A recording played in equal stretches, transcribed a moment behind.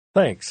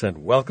Thanks,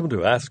 and welcome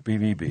to Ask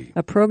BBB,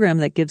 a program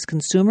that gives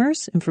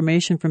consumers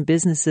information from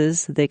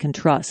businesses they can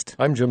trust.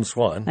 I'm Jim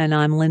Swan. And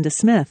I'm Linda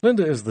Smith.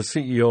 Linda is the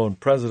CEO and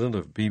president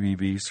of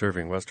BBB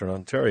serving Western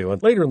Ontario.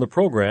 And later in the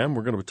program,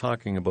 we're going to be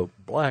talking about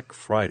Black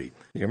Friday.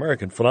 The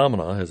American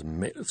phenomenon has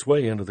made its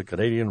way into the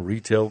Canadian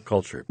retail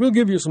culture. We'll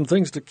give you some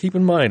things to keep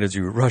in mind as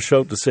you rush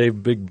out to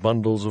save big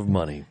bundles of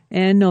money.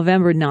 And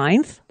November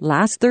 9th,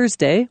 last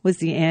Thursday, was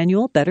the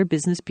annual Better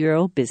Business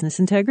Bureau Business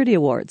Integrity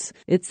Awards.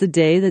 It's the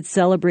day that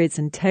celebrates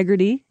integrity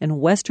in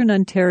Western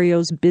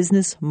Ontario's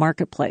business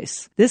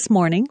marketplace. This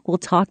morning, we'll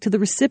talk to the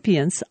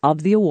recipients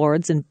of the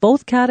awards in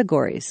both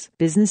categories,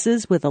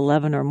 businesses with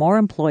 11 or more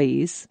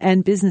employees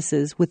and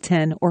businesses with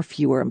 10 or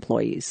fewer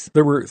employees.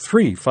 There were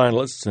 3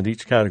 finalists in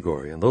each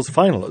category, and those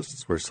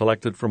finalists were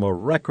selected from a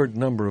record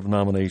number of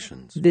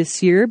nominations.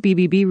 This year,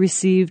 BBB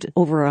received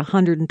over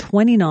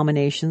 120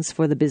 nominations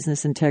for the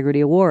Business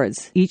Integrity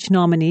Awards. Each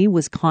nominee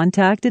was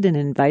contacted and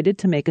invited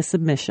to make a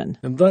submission.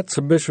 And that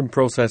submission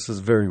process is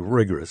very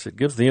rigorous. It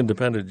gives the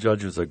independent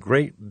judges a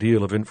great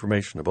deal of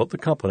information about the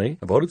company,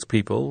 about its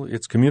people,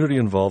 its community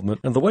involvement,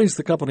 and the ways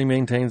the company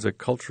maintains a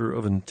culture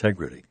of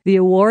integrity. The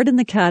award in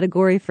the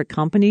category for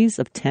companies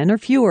of 10 or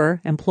fewer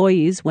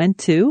employees went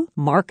to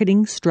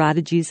Marketing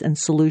Strategies and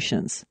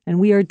Solutions. And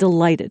we are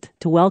delighted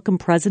to welcome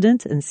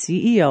President and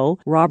CEO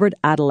Robert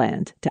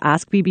Adeland to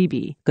Ask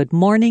BBB. Good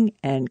morning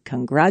and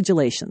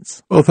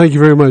congratulations. Well, thank you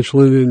very much,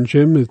 Linda and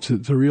Jim.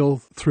 It's a real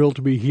thrill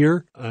to be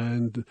here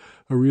and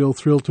a real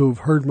thrill to have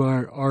heard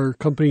our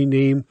company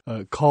name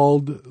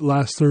called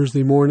last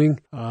Thursday morning.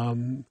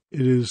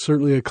 It is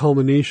certainly a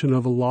culmination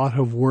of a lot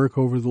of work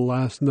over the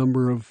last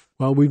number of,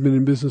 we've been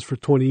in business for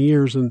 20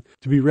 years, and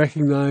to be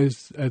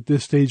recognized at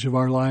this stage of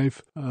our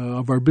life,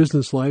 of our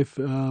business life,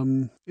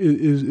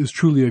 is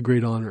truly a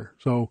great honor.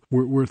 So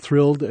we're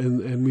thrilled,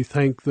 and we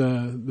thank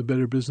the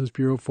Better Business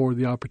Bureau for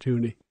the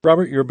opportunity.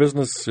 Robert, your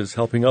business is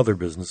helping other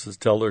businesses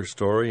tell their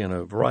story in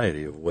a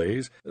variety of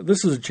ways.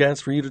 This is a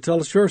chance for you to tell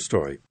us your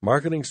story.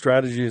 Marketing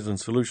Strategies and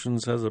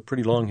Solutions has a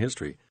pretty long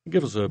history.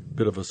 Give us a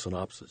bit of a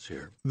synopsis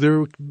here.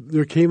 There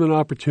came an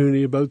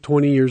opportunity about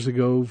 20 years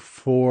ago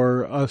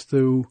for us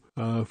to,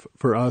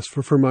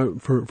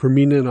 for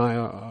Mina and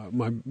I,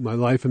 my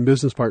life and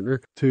business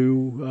partner,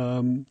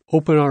 to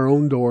open our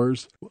own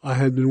doors. I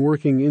had been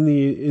working in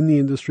the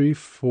industry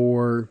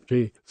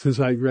since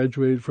I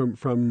graduated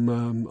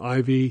from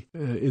Ivy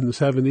in the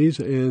 70s,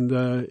 and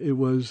it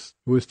was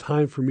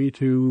time for me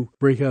to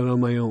break out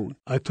on my own.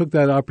 I took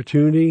that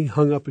opportunity,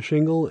 hung up a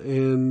shingle,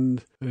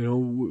 and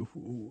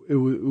it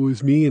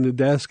was me and a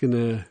desk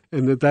and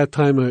at that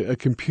time a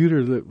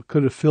computer that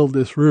could have filled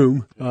this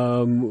room,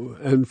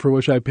 and for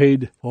which I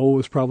paid it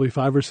was probably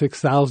 $5,000 or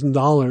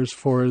 $6,000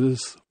 for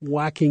this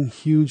whacking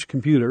huge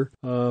computer.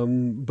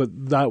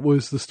 But that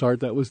was the start.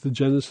 That was the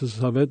genesis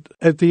of it.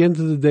 At the end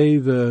of the day,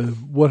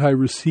 what I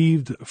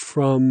received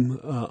from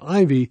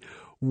Ivy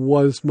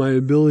was my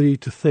ability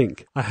to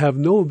think. I have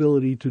no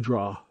ability to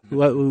draw.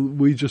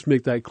 We just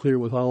make that clear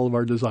with all of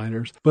our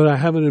designers. But I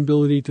have an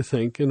ability to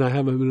think, and I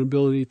have an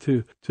ability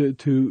to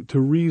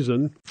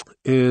reason,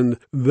 and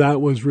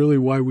that was really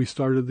why we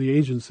started the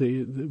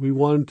agency. We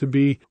wanted to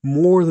be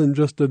more than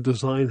just a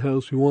design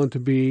house.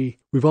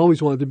 We've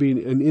always wanted to be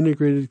an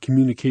integrated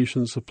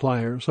communications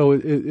supplier. So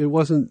it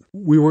wasn't,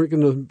 we weren't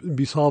going to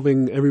be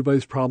solving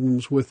everybody's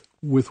problems with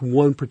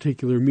one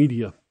particular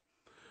media.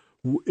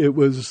 It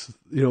was,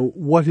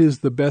 what is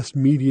the best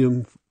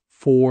medium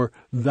for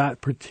that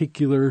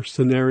particular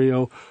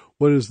scenario?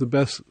 What is the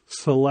best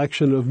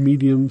selection of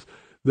mediums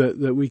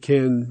that we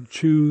can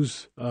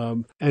choose,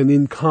 and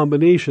in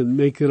combination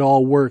make it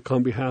all work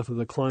on behalf of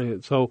the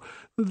client? So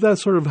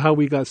that's sort of how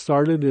we got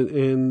started,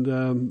 and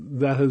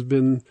that has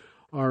been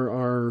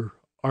our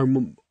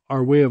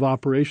way of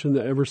operation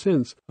ever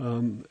since.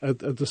 At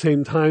the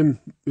same time,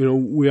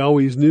 we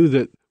always knew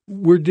that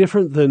we're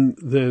different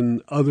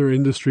than other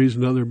industries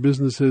and other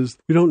businesses.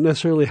 We don't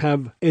necessarily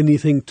have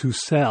anything to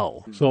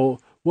sell. So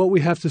what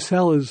we have to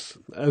sell is,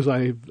 as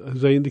I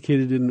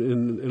indicated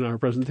in our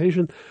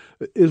presentation,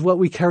 is what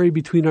we carry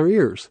between our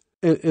ears.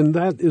 And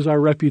that is our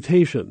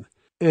reputation.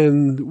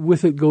 And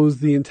with it goes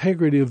the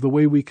integrity of the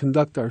way we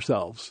conduct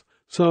ourselves.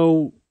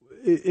 So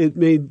it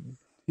made,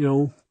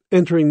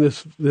 entering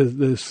this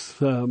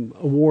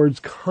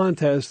awards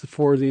contest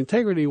for the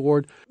Integrity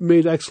Award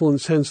made excellent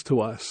sense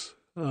to us.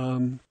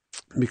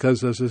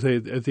 Because, as I say,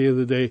 at the end of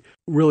the day,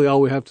 really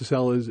all we have to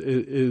sell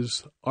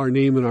is our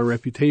name and our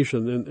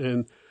reputation,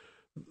 and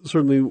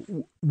certainly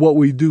what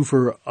we do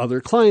for other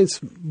clients.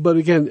 But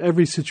again,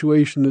 every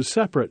situation is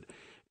separate,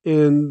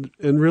 and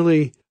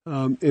really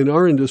in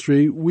our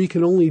industry, we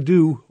can only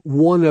do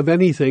one of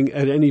anything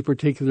at any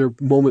particular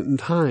moment in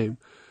time.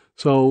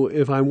 So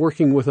if I'm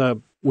working with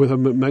a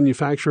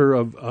manufacturer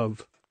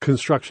of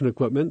construction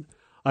equipment,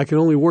 I can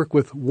only work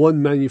with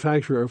one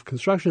manufacturer of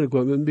construction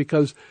equipment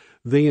because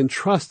they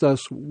entrust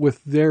us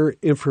with their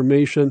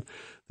information.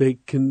 They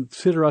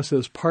consider us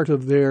as part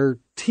of their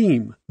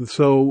team.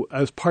 So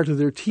as part of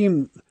their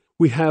team,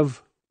 we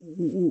have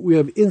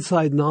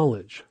inside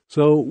knowledge.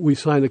 So we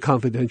sign a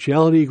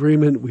confidentiality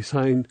agreement. We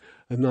sign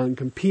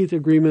non-compete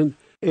agreement,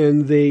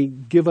 and they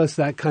give us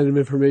that kind of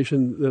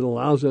information that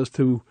allows us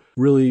to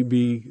really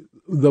be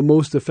the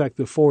most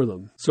effective for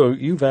them. So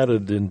you've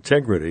added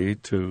integrity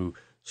to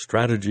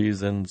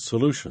strategies and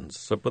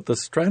solutions, but the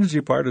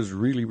strategy part is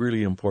really,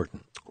 really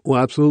important.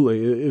 Well,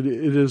 absolutely.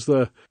 It is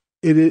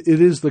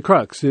the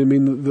crux. I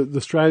mean,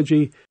 the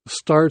strategy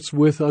starts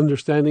with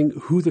understanding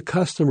who the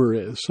customer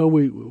is. So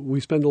we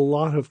spend a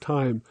lot of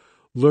time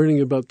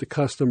learning about the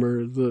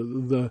customer,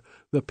 the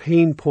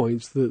pain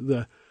points,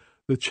 the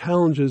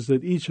challenges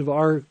that each of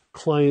our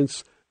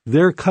clients,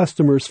 their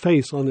customers,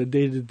 face on a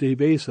day-to-day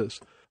basis.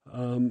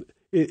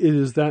 It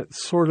is that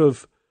sort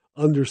of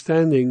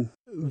understanding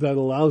that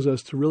allows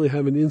us to really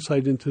have an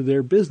insight into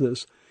their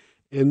business.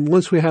 And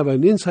once we have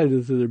an insight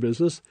into their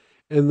business,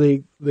 and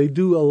they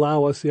do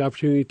allow us the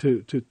opportunity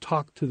to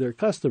talk to their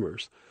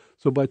customers.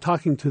 So by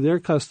talking to their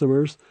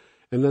customers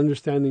and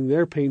understanding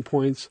their pain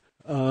points,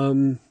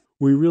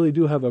 we really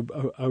do have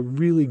a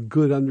really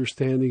good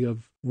understanding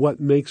of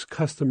what makes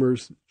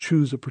customers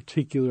choose a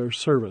particular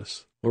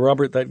service. Well,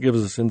 Robert, that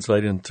gives us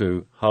insight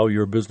into how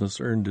your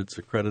business earned its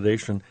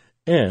accreditation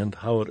and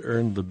how it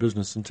earned the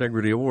Business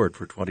Integrity Award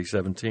for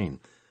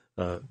 2017.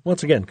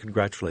 Once again,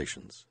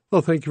 congratulations.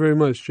 Well, thank you very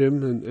much,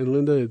 Jim and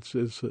Linda.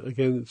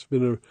 It's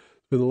been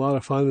a lot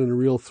of fun and a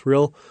real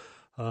thrill.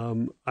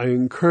 I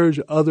encourage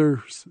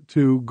others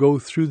to go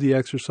through the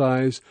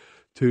exercise,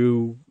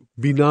 to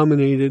be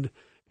nominated,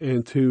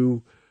 and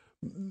to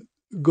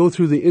go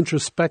through the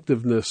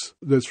introspectiveness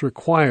that's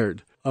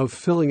required of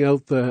filling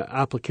out the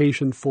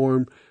application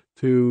form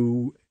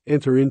to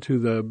enter into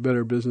the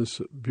Better Business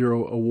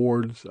Bureau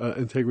Awards,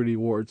 Integrity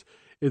Awards.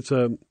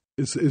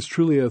 It's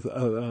truly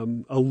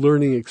a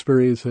learning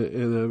experience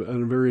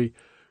and a very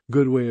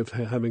good way of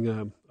having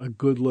a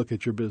good look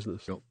at your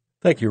business.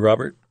 Thank you,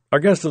 Robert. Our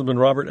guest has been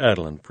Robert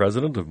Adelin,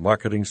 President of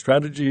Marketing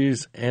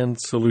Strategies and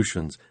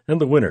Solutions, and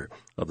the winner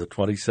of the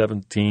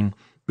 2017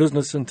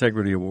 Business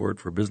Integrity Award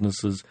for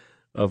businesses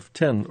of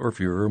 10 or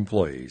fewer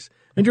employees.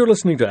 And you're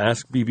listening to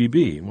Ask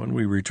BBB. When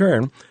we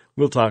return,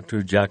 we'll talk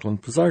to Jacqueline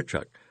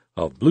Pizarchuk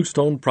of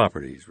Bluestone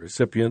Properties,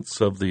 recipients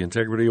of the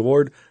Integrity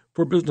Award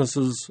for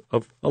businesses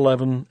of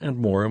 11 and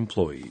more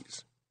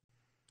employees.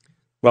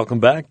 Welcome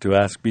back to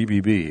Ask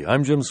BBB.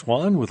 I'm Jim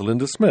Swan with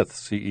Linda Smith,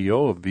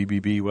 CEO of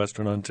BBB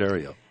Western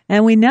Ontario.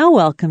 And we now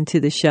welcome to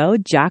the show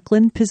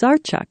Jacqueline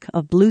Pizarchuk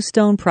of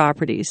Bluestone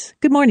Properties.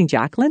 Good morning,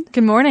 Jacqueline.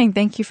 Good morning.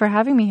 Thank you for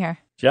having me here.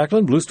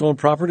 Jacqueline, Bluestone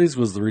Properties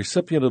was the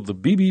recipient of the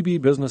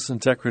BBB Business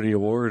Integrity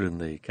Award in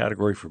the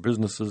category for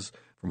businesses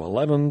from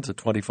 11 to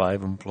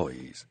 25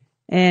 employees.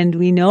 And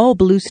we know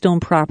Bluestone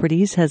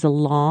Properties has a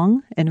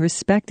long and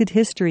respected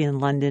history in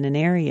London and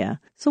area.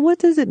 So what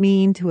does it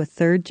mean to a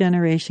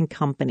third-generation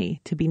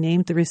company to be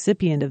named the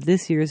recipient of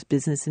this year's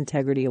Business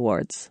Integrity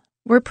Awards?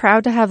 We're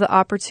proud to have the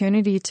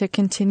opportunity to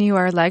continue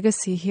our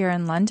legacy here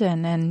in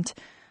London. And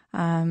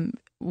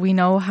we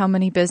know how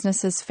many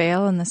businesses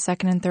fail in the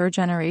second and third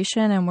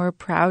generation, and we're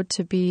proud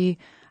to be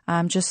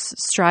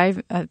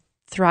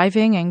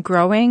thriving and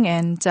growing.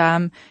 And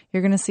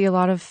you're going to see a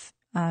lot of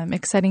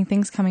exciting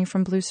things coming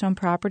from Bluestone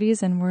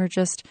Properties, and we're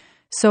just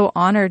so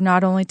honored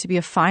not only to be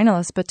a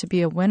finalist, but to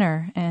be a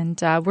winner. And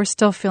we're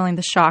still feeling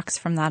the shocks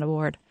from that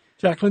award.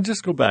 Jacqueline,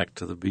 just go back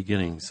to the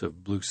beginnings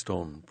of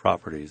Bluestone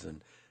Properties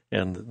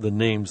and the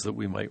names that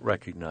we might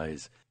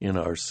recognize in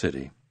our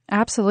city.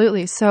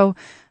 Absolutely. So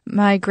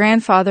my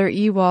grandfather,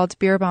 Ewald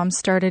Bierbaum,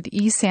 started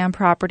ESAM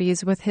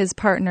Properties with his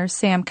partner,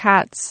 Sam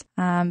Katz,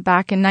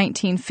 back in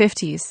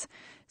 1950s.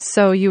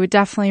 So you would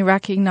definitely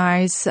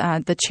recognize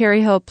the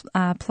Cherry Hill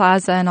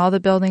Plaza and all the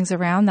buildings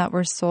around that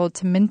were sold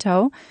to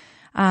Minto.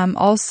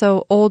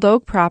 Also, Old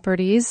Oak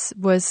Properties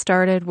was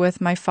started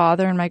with my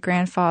father and my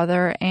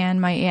grandfather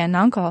and my aunt and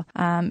uncle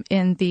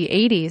in the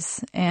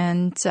 80s.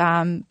 And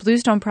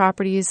Bluestone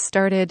Properties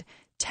started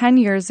 10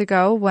 years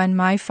ago when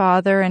my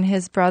father and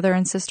his brother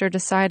and sister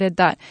decided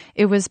that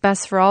it was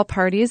best for all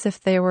parties if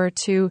they were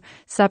to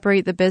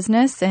separate the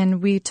business.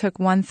 And we took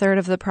 1/3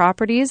 of the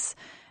properties.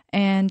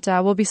 And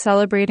we'll be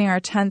celebrating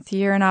our 10th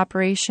year in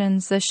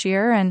operations this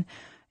year. And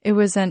it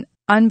was an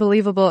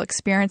unbelievable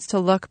experience to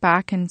look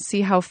back and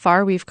see how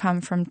far we've come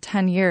from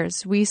 10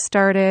 years. We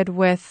started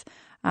with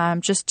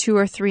just 2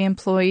 or 3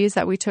 employees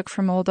that we took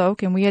from Old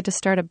Oak, and we had to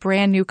start a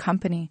brand new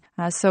company.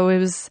 So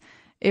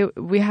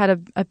we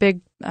had a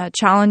big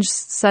challenge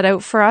set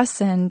out for us,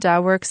 and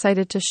we're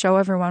excited to show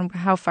everyone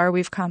how far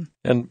we've come.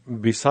 And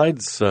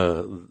besides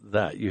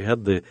that, you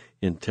had the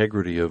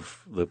integrity of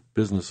the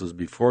businesses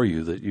before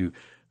you that you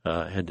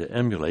had to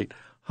emulate.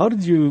 How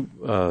did you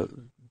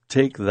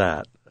take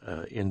that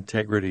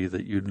integrity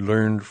that you'd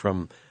learned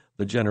from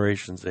the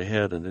generations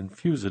ahead and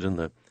infuse it in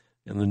the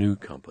new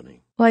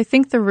company? Well, I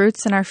think the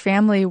roots in our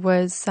family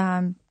was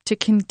to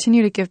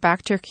continue to give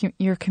back to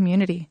your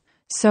community.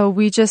 So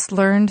we just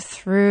learned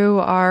through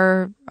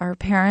our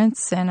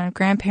parents and our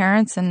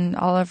grandparents and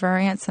all of our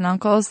aunts and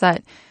uncles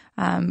that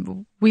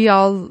we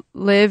all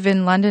live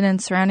in London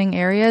and surrounding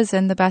areas,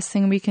 and the best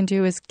thing we can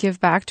do is give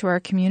back to our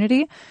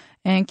community.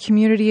 And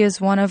community is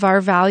one of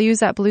our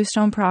values at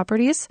Bluestone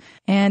Properties,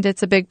 and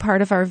it's a big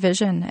part of our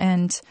vision.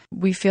 And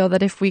we feel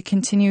that if we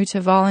continue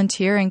to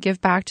volunteer and give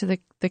back to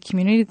the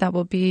community, that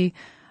will be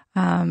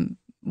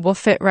we'll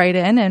fit right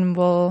in and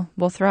we'll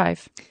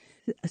thrive.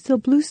 So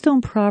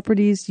Bluestone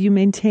Properties, you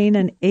maintain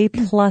an A+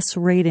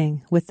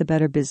 rating with the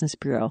Better Business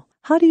Bureau.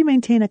 How do you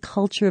maintain a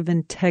culture of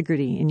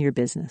integrity in your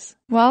business?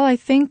 Well, I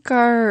think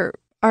our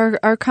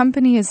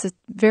company is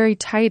very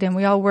tight and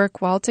we all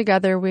work well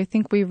together. We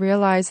think we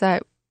realize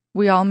that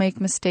we all make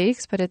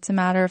mistakes, but it's a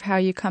matter of how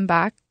you come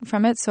back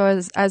from it. So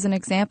as an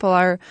example,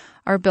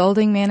 our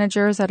building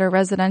managers at our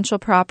residential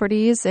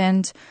properties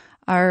and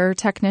our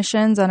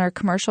technicians on our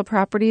commercial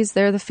properties,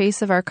 they're the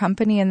face of our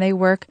company and they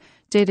work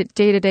day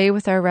to day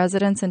with our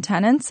residents and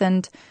tenants.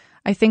 And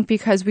I think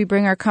because we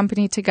bring our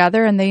company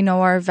together and they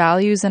know our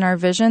values and our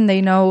vision, they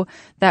know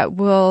that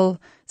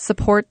we'll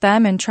support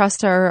them and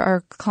trust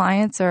our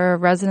clients, our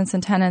residents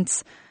and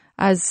tenants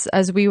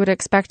as we would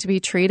expect to be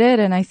treated.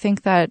 And I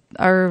think that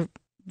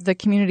the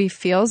community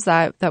feels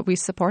that we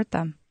support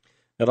them.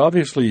 And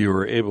obviously you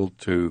were able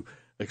to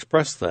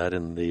express that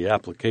in the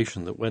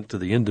application that went to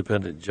the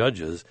independent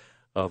judges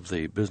of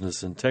the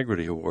Business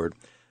Integrity Award.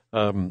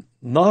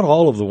 Not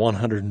all of the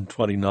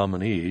 120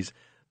 nominees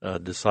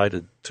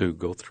decided to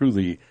go through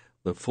the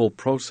full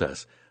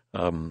process.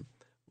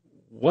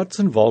 What's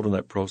involved in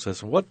that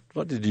process, and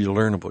what did you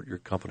learn about your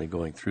company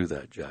going through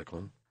that,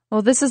 Jacqueline?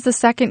 Well, this is the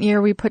second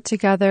year we put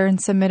together and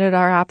submitted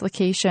our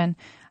application.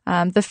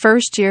 The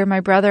first year, my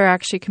brother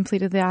actually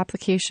completed the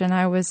application.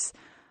 I was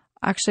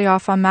actually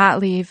off on mat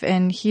leave,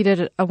 and he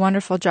did a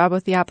wonderful job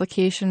with the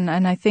application.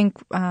 And I think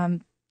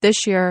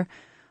this year,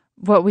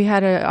 what we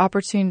had an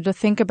opportunity to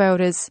think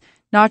about is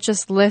not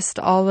just list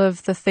all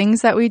of the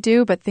things that we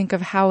do, but think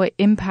of how it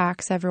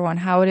impacts everyone,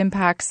 how it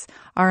impacts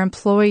our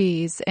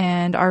employees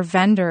and our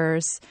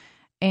vendors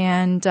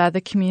and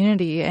the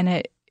community.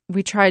 And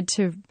we tried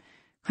to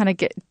kind of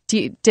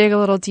dig a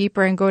little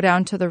deeper and go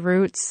down to the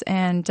roots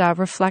and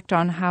reflect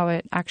on how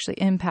it actually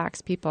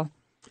impacts people.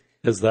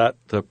 Has that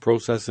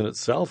process in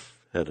itself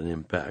had an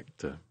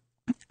impact?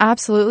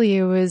 Absolutely.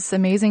 It was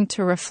amazing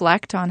to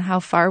reflect on how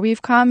far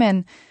we've come.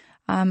 And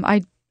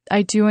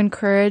I do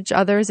encourage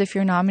others, if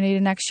you're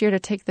nominated next year, to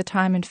take the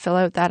time and fill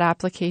out that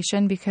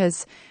application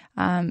because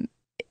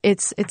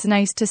it's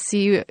nice to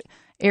see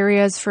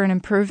areas for an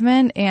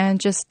improvement and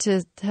just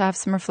to have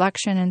some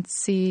reflection and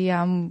see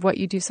what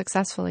you do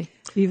successfully.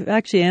 You've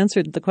actually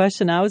answered the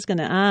question I was going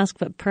to ask,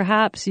 but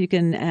perhaps you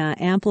can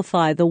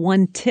amplify the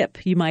one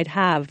tip you might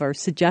have or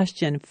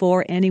suggestion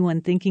for anyone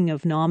thinking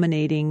of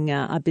nominating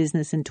a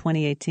business in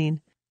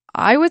 2018.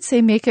 I would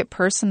say make it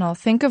personal.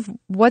 Think of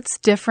what's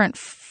different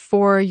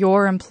for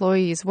your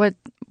employees.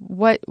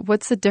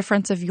 What's the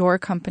difference of your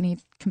company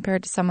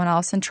compared to someone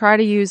else, and try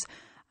to use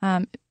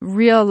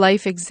real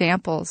life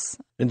examples.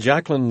 And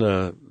Jacqueline,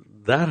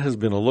 that has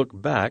been a look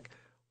back.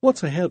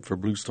 What's ahead for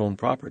Bluestone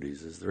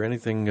Properties? Is there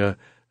anything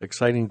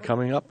exciting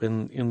coming up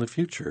in the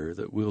future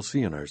that we'll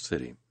see in our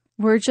city?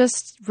 We're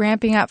just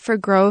ramping up for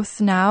growth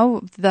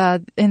now.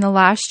 In the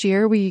last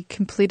year, we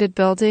completed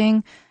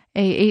building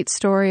a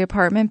 8-story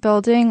apartment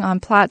building on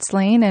Platts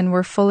Lane, and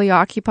we're fully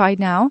occupied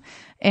now.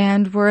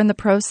 And we're in the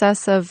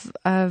process of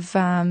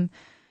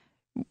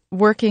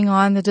working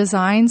on the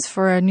designs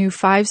for a new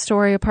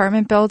 5-story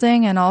apartment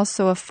building and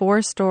also a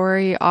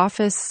 4-story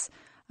office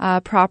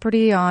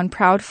property on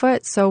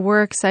Proudfoot. So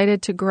we're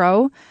excited to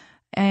grow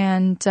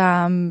and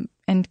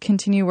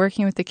continue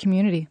working with the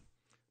community.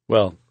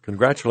 Well,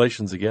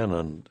 congratulations again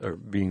on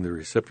being the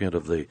recipient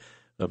of the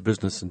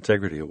Business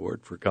Integrity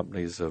Award for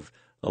companies of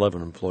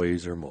 11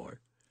 employees or more.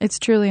 It's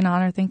truly an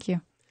honor. Thank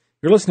you.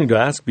 You're listening to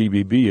Ask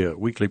BBB, a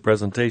weekly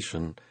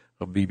presentation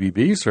of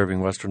BBB serving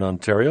Western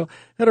Ontario,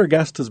 and our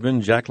guest has been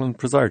Jacqueline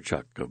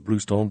Prizarchuk of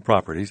Bluestone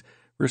Properties,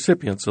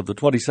 recipients of the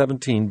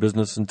 2017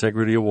 Business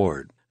Integrity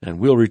Award. And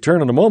we'll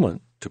return in a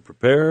moment to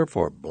prepare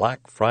for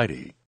Black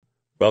Friday.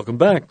 Welcome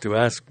back to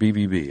Ask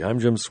BBB. I'm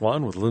Jim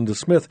Swan with Linda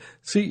Smith,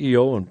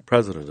 CEO and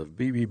President of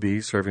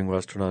BBB serving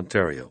Western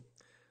Ontario.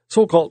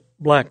 So-called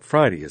Black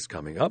Friday is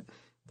coming up,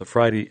 the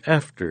Friday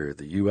after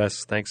the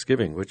U.S.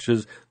 Thanksgiving, which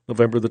is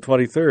November the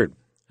 23rd,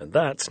 and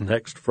that's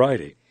next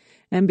Friday.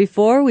 And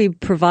before we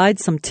provide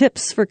some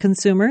tips for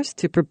consumers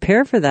to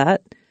prepare for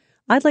that,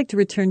 I'd like to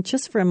return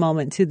just for a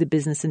moment to the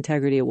Business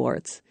Integrity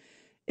Awards.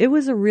 It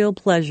was a real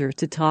pleasure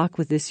to talk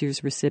with this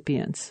year's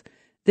recipients.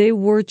 They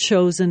were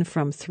chosen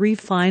from 3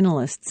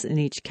 finalists in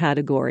each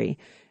category,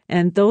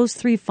 and those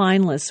 3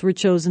 finalists were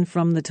chosen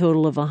from the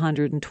total of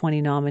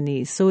 120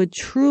 nominees. So it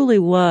truly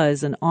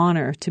was an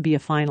honor to be a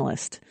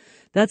finalist.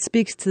 That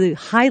speaks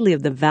highly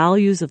of the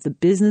values of the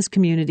business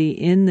community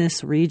in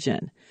this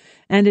region.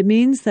 And it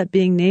means that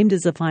being named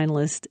as a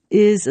finalist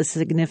is a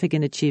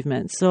significant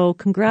achievement. So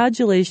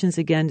congratulations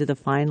again to the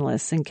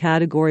finalists in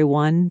Category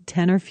 1,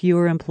 10 or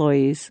fewer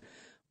employees,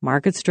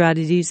 Market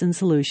Strategies and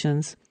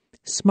Solutions,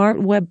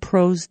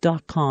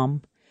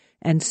 SmartWebPros.com,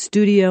 and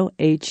Studio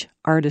H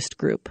Artist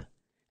Group.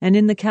 And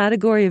in the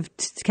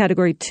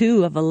Category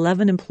 2 of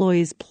 11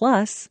 employees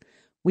plus,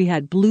 we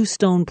had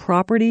Bluestone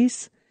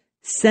Properties,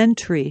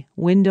 Sentry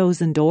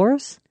Windows and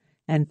Doors,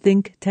 and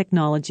Think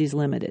Technologies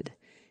Limited.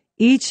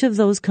 Each of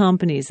those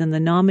companies and the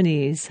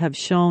nominees have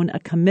shown a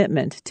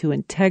commitment to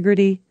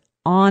integrity,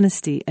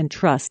 honesty, and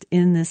trust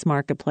in this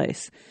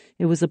marketplace.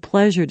 It was a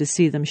pleasure to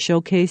see them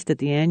showcased at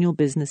the annual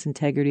Business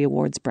Integrity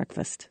Awards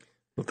breakfast.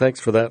 Well, thanks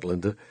for that,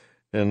 Linda.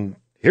 And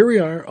here we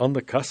are on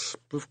the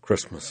cusp of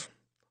Christmas,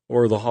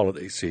 or the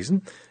holiday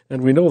season,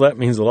 and we know that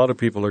means a lot of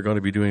people are going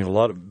to be doing a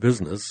lot of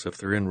business if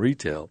they're in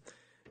retail.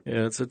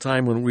 And it's a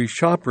time when we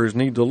shoppers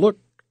need to look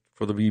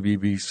for the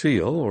BBB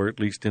seal, or at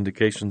least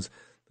indications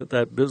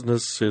that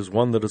business is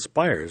one that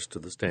aspires to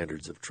the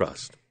standards of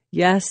trust.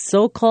 Yes,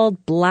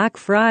 so-called Black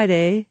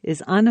Friday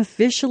is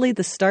unofficially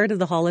the start of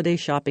the holiday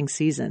shopping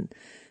season.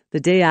 The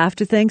day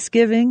after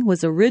Thanksgiving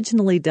was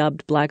originally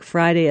dubbed Black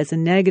Friday as a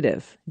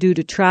negative due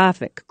to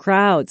traffic,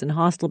 crowds, and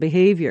hostile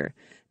behavior.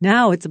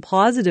 Now it's a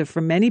positive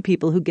for many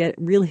people who get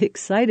really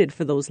excited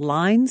for those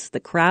lines, the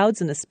crowds,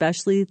 and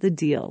especially the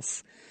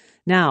deals.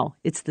 Now,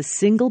 it's the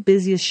single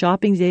busiest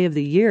shopping day of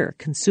the year.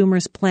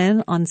 Consumers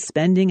plan on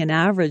spending an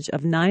average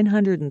of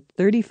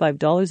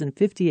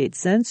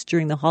 $935.58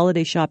 during the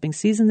holiday shopping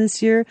season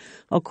this year,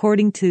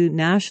 according to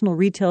National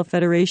Retail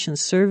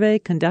Federation's survey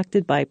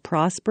conducted by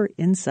Prosper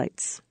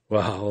Insights.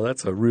 Wow,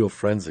 that's a real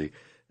frenzy.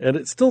 And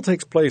it still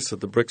takes place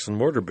at the bricks and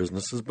mortar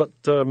businesses, but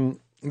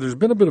there's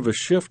been a bit of a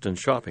shift in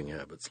shopping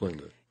habits,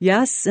 Linda.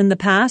 Yes, in the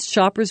past,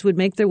 shoppers would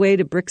make their way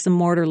to bricks and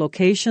mortar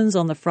locations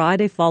on the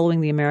Friday following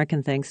the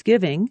American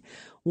Thanksgiving.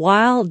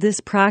 While this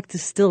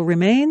practice still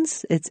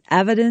remains, it's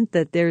evident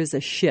that there is a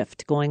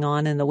shift going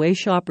on in the way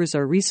shoppers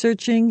are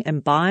researching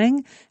and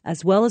buying,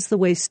 as well as the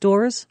way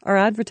stores are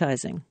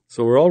advertising.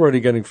 So we're already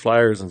getting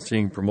flyers and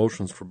seeing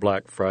promotions for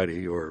Black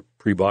Friday or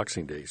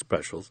pre-Boxing Day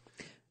specials.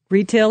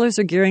 Retailers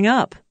are gearing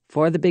up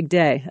for the big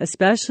day,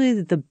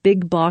 especially the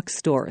big box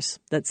stores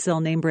that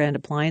sell name-brand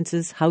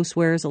appliances,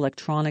 housewares,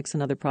 electronics,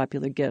 and other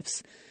popular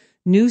gifts.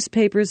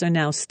 Newspapers are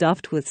now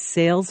stuffed with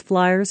sales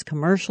flyers,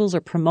 commercials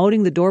are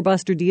promoting the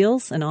doorbuster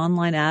deals, and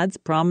online ads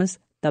promise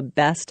the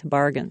best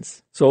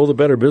bargains. So the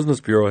Better Business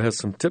Bureau has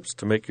some tips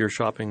to make your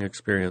shopping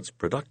experience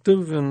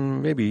productive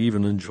and maybe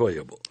even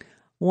enjoyable.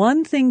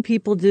 One thing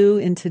people do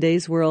in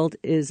today's world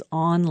is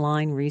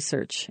online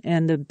research.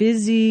 And the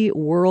busy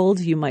world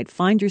you might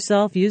find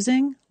yourself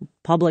using,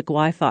 public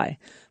Wi-Fi.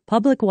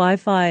 Public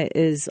Wi-Fi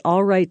is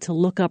all right to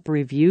look up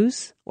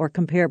reviews or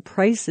compare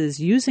prices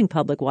using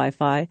public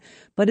Wi-Fi,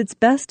 but it's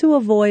best to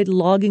avoid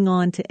logging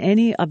on to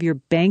any of your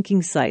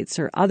banking sites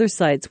or other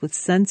sites with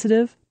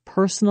sensitive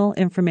personal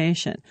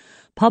information.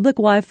 Public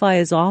Wi-Fi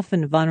is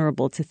often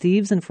vulnerable to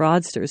thieves and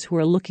fraudsters who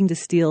are looking to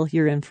steal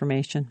your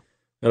information.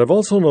 And I've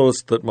also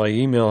noticed that my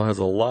email has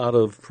a lot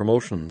of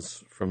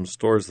promotions from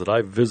stores that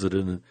I've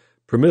visited and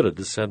permitted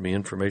to send me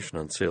information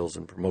on sales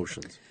and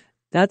promotions.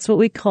 That's what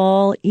we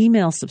call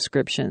email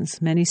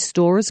subscriptions. Many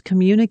stores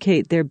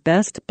communicate their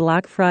best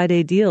Black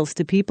Friday deals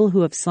to people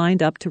who have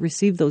signed up to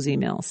receive those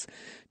emails.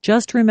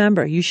 Just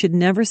remember, you should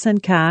never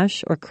send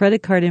cash or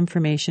credit card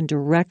information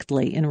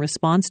directly in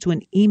response to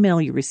an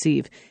email you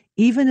receive,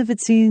 even if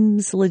it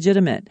seems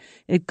legitimate.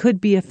 It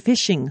could be a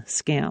phishing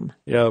scam.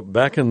 Yeah,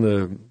 back in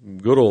the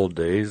good old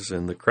days,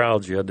 in the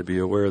crowds, you had to be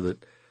aware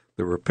that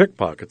there were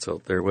pickpockets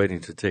out there waiting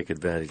to take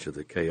advantage of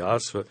the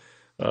chaos.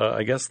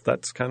 I guess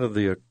that's kind of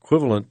the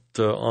equivalent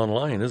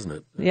online, isn't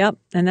it? Yep,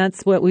 and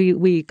that's what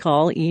we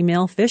call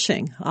email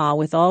phishing.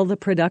 With all the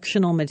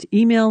productional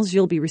emails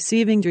you'll be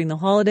receiving during the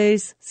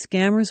holidays,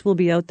 scammers will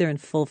be out there in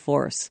full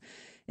force.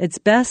 It's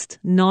best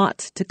not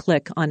to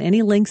click on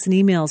any links and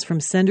emails from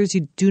senders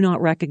you do not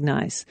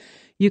recognize.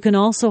 You can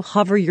also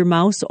hover your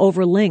mouse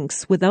over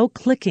links without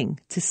clicking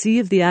to see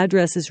if the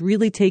address is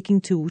really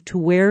taking to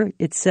where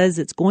it says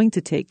it's going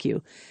to take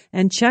you.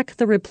 And check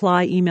the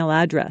reply email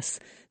address.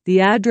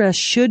 The address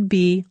should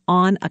be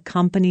on a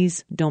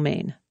company's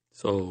domain.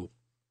 So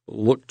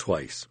look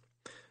twice.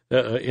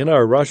 In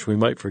our rush, we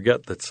might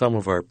forget that some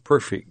of our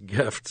perfect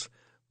gifts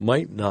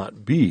might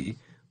not be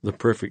the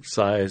perfect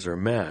size or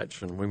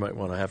match, and we might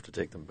want to have to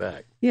take them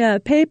back. Yeah,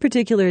 pay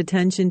particular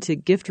attention to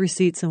gift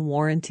receipts and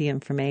warranty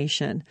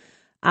information.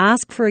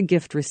 Ask for a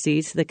gift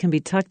receipt that can be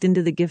tucked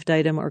into the gift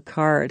item or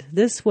card.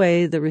 This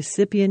way, the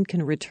recipient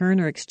can return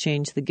or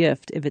exchange the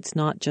gift if it's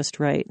not just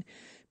right.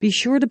 Be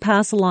sure to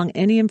pass along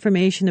any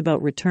information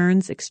about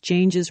returns,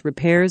 exchanges,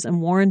 repairs,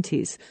 and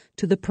warranties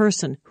to the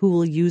person who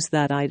will use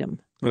that item.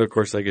 And, of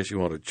course, I guess you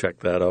want to check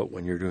that out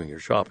when you're doing your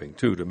shopping,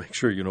 too, to make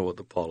sure you know what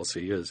the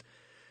policy is.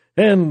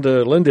 And,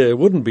 Linda, it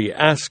wouldn't be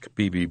Ask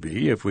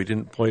BBB if we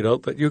didn't point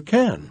out that you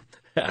can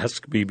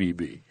Ask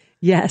BBB.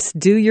 Yes,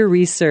 do your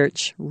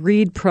research.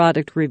 Read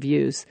product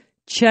reviews.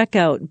 Check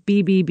out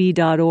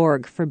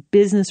bbb.org for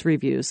business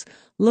reviews.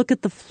 Look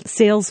at the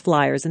sales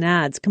flyers and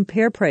ads.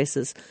 Compare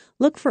prices.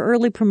 Look for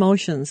early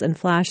promotions and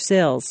flash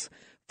sales.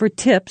 For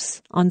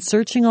tips on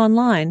searching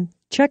online,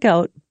 check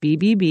out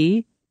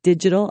BBB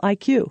Digital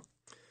IQ.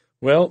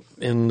 Well,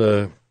 in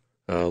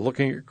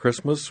looking at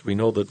Christmas, we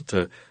know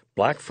that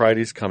Black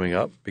Friday's coming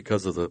up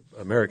because of the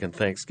American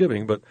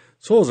Thanksgiving, but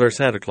so is our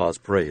Santa Claus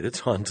Parade.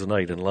 It's on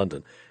tonight in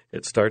London.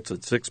 It starts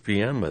at 6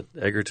 p.m. at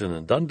Egerton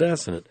and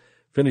Dundas, and it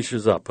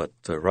finishes up at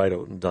right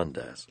out in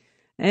Dundas.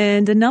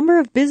 And a number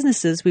of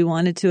businesses we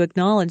wanted to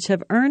acknowledge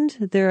have earned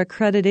their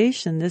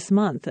accreditation this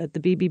month at the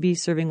BBB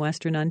Serving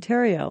Western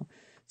Ontario.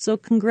 So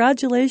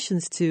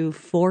congratulations to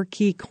Four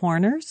Key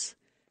Corners,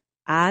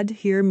 Ad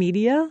Here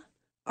Media,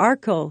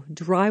 Arco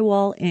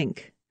Drywall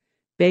Inc.,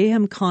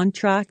 Bayham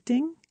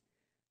Contracting,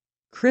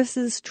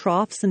 Chris's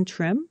Troughs and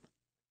Trim,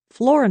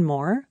 Floor &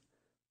 More,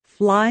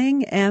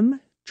 Flying M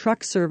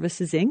Truck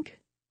Services Inc.,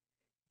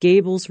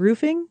 Gables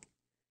Roofing,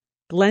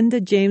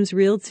 Glenda James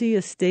Realty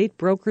Estate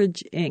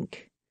Brokerage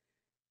Inc.,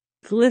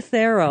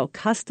 Glithero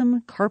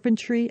Custom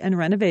Carpentry and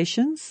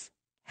Renovations,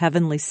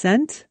 Heavenly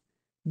Scent,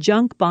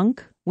 Junk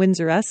Bunk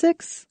Windsor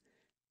Essex,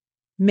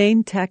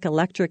 Main Tech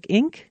Electric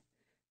Inc.,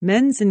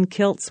 Men's and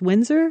Kilts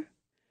Windsor,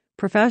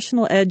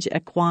 Professional Edge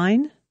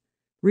Equine,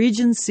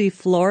 Regency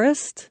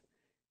Florist,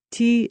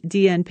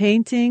 TDN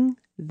Painting,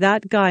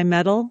 That Guy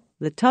Metal,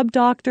 The Tub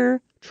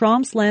Doctor,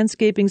 Tromps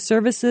Landscaping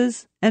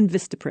Services, and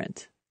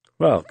Vistaprint.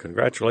 Well,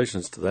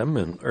 congratulations to them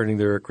in earning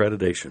their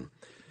accreditation.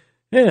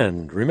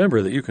 And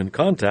remember that you can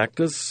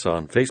contact us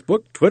on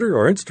Facebook, Twitter,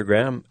 or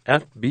Instagram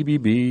at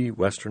BBB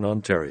Western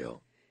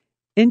Ontario.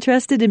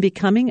 Interested in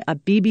becoming a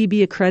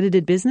BBB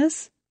accredited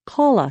business?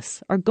 Call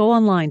us or go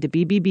online to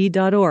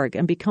bbb.org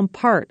and become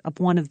part of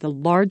one of the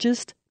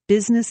largest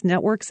business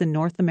networks in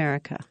North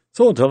America.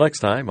 So until next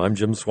time, I'm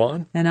Jim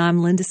Swan. And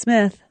I'm Linda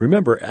Smith.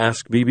 Remember,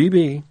 ask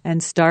BBB.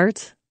 And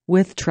start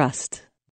with trust.